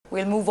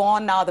We'll move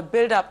on now. The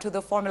build-up to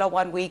the Formula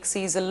One week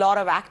sees a lot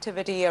of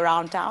activity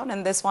around town,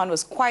 and this one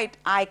was quite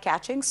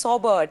eye-catching.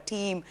 Sauber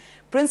team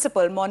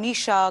principal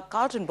Monisha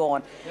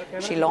Kaltenborn,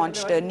 she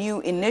launched a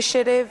new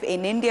initiative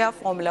in India,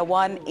 Formula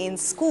One in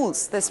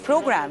schools. This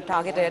program,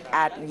 targeted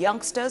at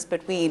youngsters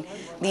between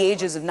the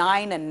ages of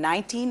 9 and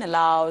 19,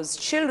 allows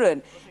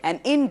children an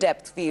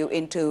in-depth view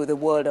into the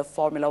world of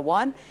Formula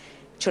One.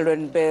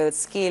 Children build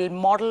scale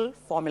model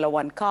Formula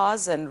One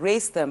cars and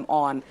race them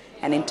on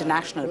an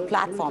international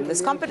platform. This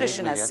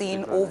competition has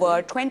seen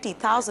over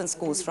 20,000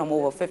 schools from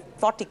over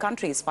 40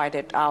 countries fight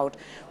it out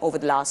over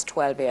the last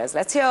 12 years.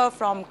 Let's hear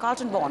from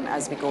Kaltenborn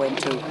as we go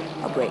into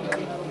a break.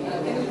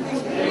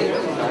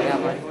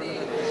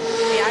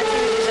 I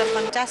think it is a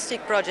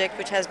fantastic project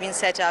which has been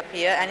set up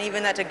here, and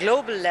even at a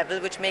global level,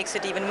 which makes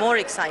it even more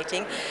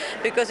exciting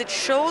because it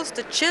shows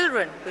the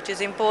children, which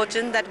is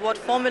important, that what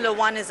Formula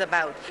One is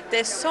about.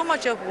 There's so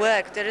much of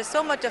work, there is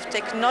so much of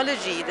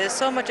technology, there's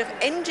so much of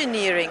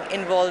engineering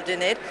involved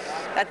in it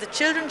that the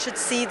children should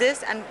see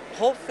this and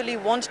hopefully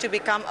want to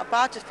become a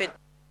part of it.